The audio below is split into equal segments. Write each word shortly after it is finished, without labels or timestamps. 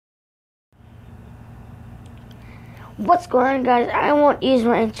What's going on, guys? I won't use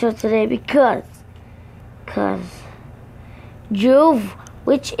my intro today because dhruv,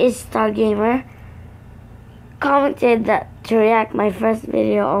 which is Star Gamer, commented that to react my first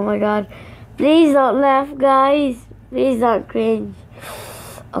video. Oh my god. Please don't laugh, guys. Please don't cringe.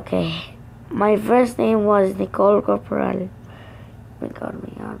 Okay. My first name was Nicole Corporal. Oh my god.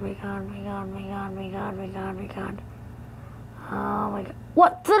 Oh my god.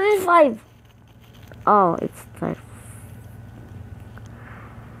 What? 35? Oh, it's 35.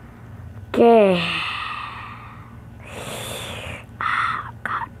 Okay. Oh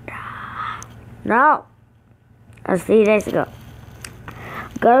god. Now, as 3 days ago,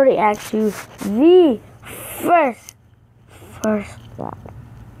 gotta react to the first one.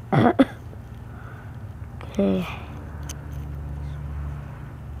 Okay.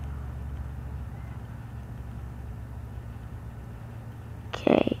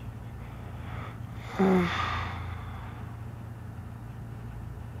 Okay.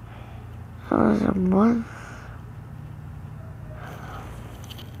 How was it one?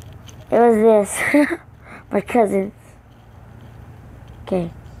 It was this. My cousins.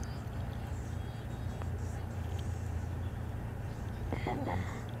 Okay.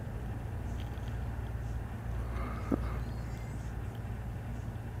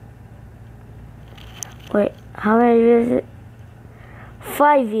 Wait, how many years is it?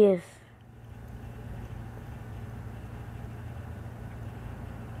 5 years.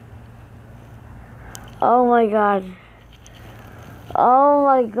 Oh my god. Oh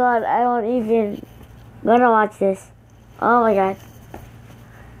my god, I don't even gonna watch this. Oh my god.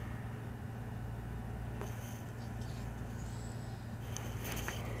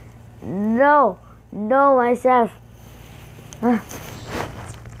 No, myself.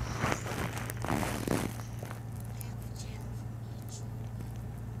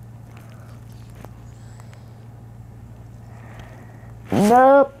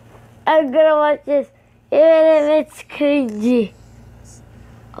 Nope, I'm gonna watch this, even if it's cringy.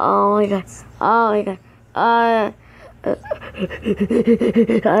 Oh my god, oh my god.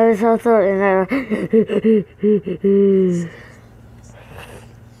 I'm so sorry now.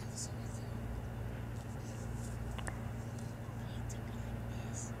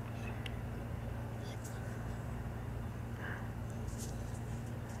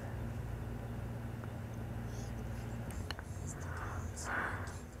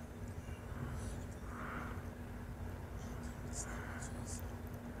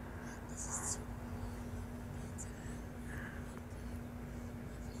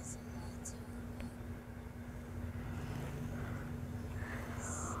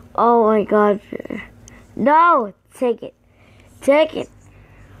 Oh my god. No! Take it. Take it.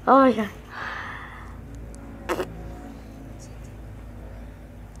 Oh my god.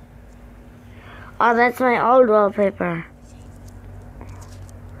 Oh, that's my old wallpaper.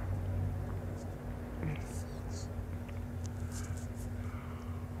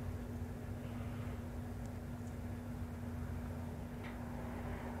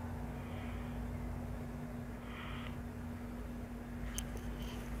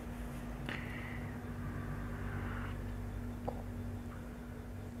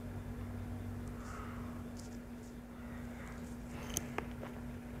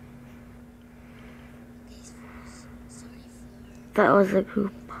 That was a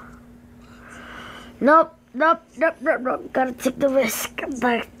group. Nope. Gotta take the risk.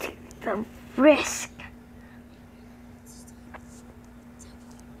 Gotta take the risk.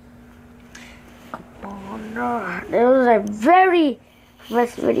 Oh no. This was a very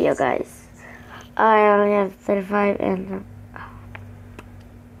first video, guys. I only have 35 and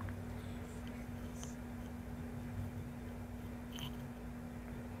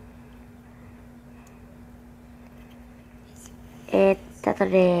it's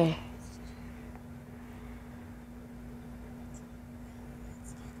Saturday.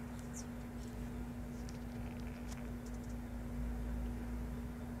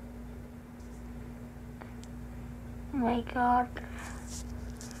 Oh my god.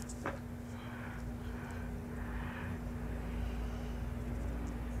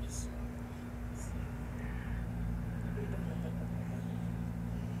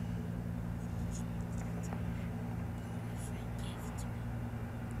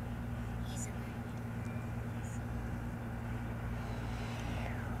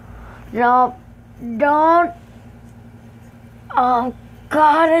 No, don't. Oh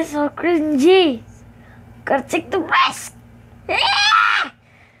god, it's so cringy. Gotta take the risk.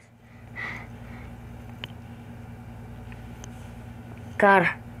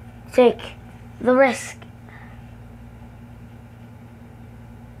 Gotta take the risk.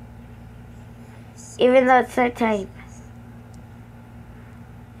 Even though it's so tight.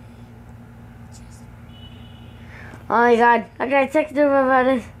 Oh my god, I gotta text Dhruv about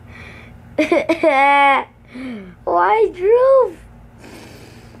this. Why, Dhruv?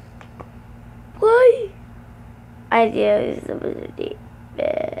 Why? Idea is the ability.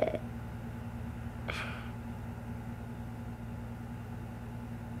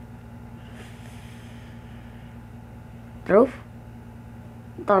 Dhruv?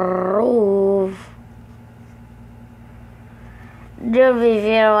 Dhruv. Dhruv, if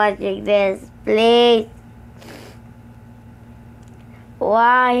you're watching this, please.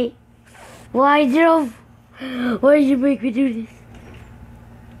 Why? Why, Dhruv? Why did you make me do this?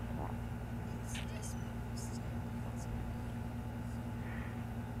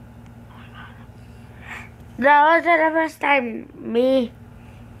 That wasn't the first time, me.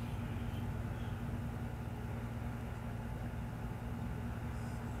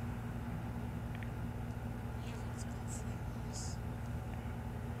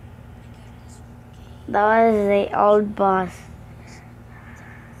 That was the old boss.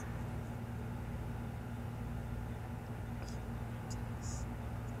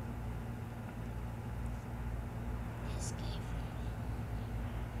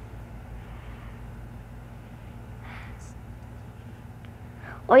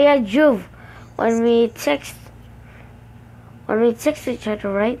 Oh yeah, Dhruv. When we text each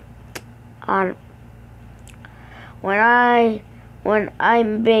other, right? When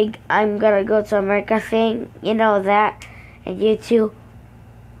I'm big, I'm gonna go to America thing. You know that, and you too.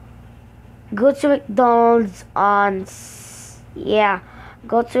 Go to McDonald's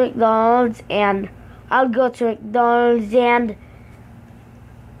go to McDonald's, and I'll go to McDonald's, and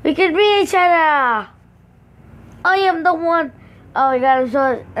we can meet each other. I am the one. Oh my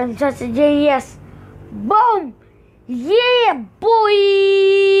god, I'm such a genius. Boom! Yeah, boy!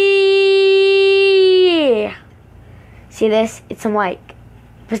 See this? It's a mic.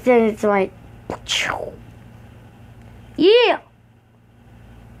 Pretend it's a mic. Yeah!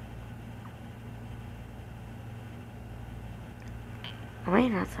 Am I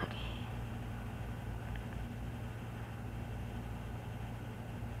not talking?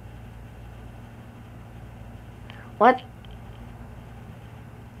 What?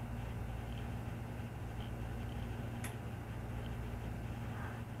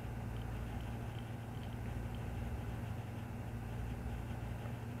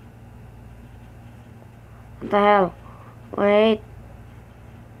 What the hell? Wait.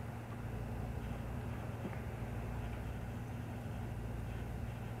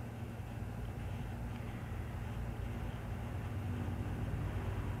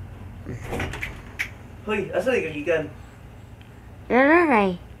 Hoy, asa di kagikan? No.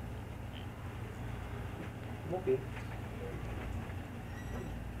 Okay.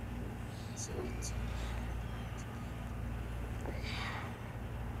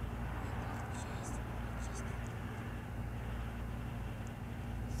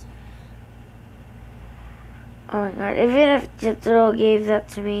 Oh my god, even if Jethro gave that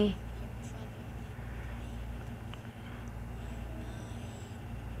to me.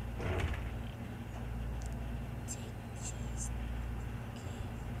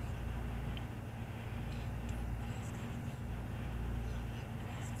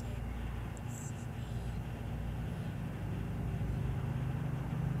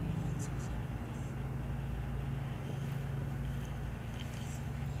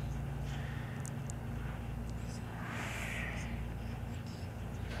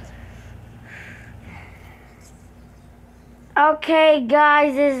 Okay,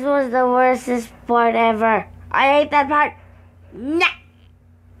 guys, this was the worstest part ever. I hate that part. Nah.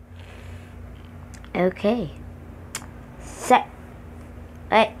 Okay. Set.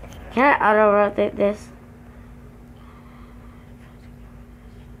 Wait, can I auto-rotate this?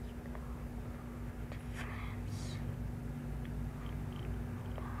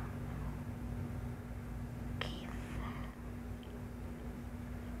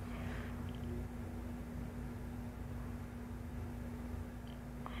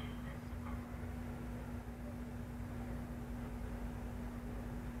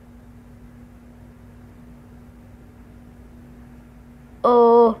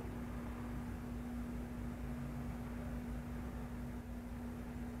 Oh.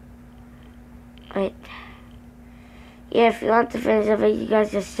 Wait. Yeah, if you want to finish the video, you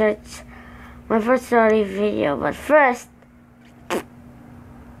guys just search my first story video. But first,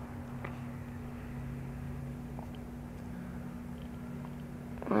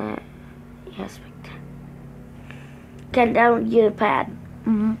 yes, get down your pad.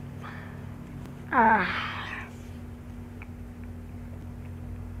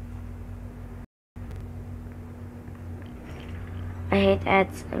 I hate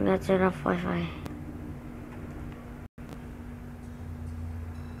ads. I'm gonna turn off Wi-Fi.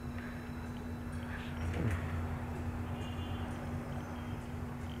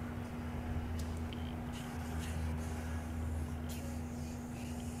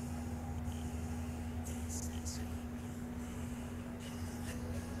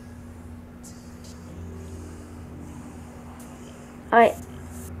 Alright.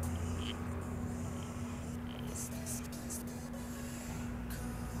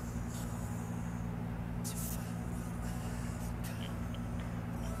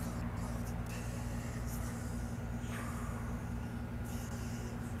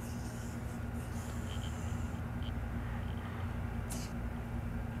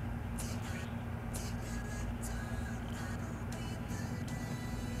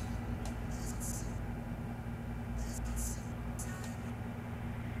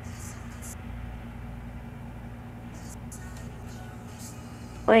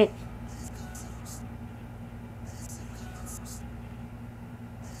 Wait.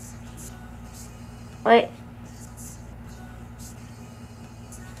 Wait.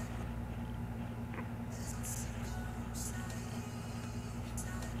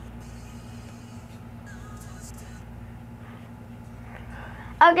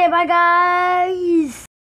 Okay, bye guys.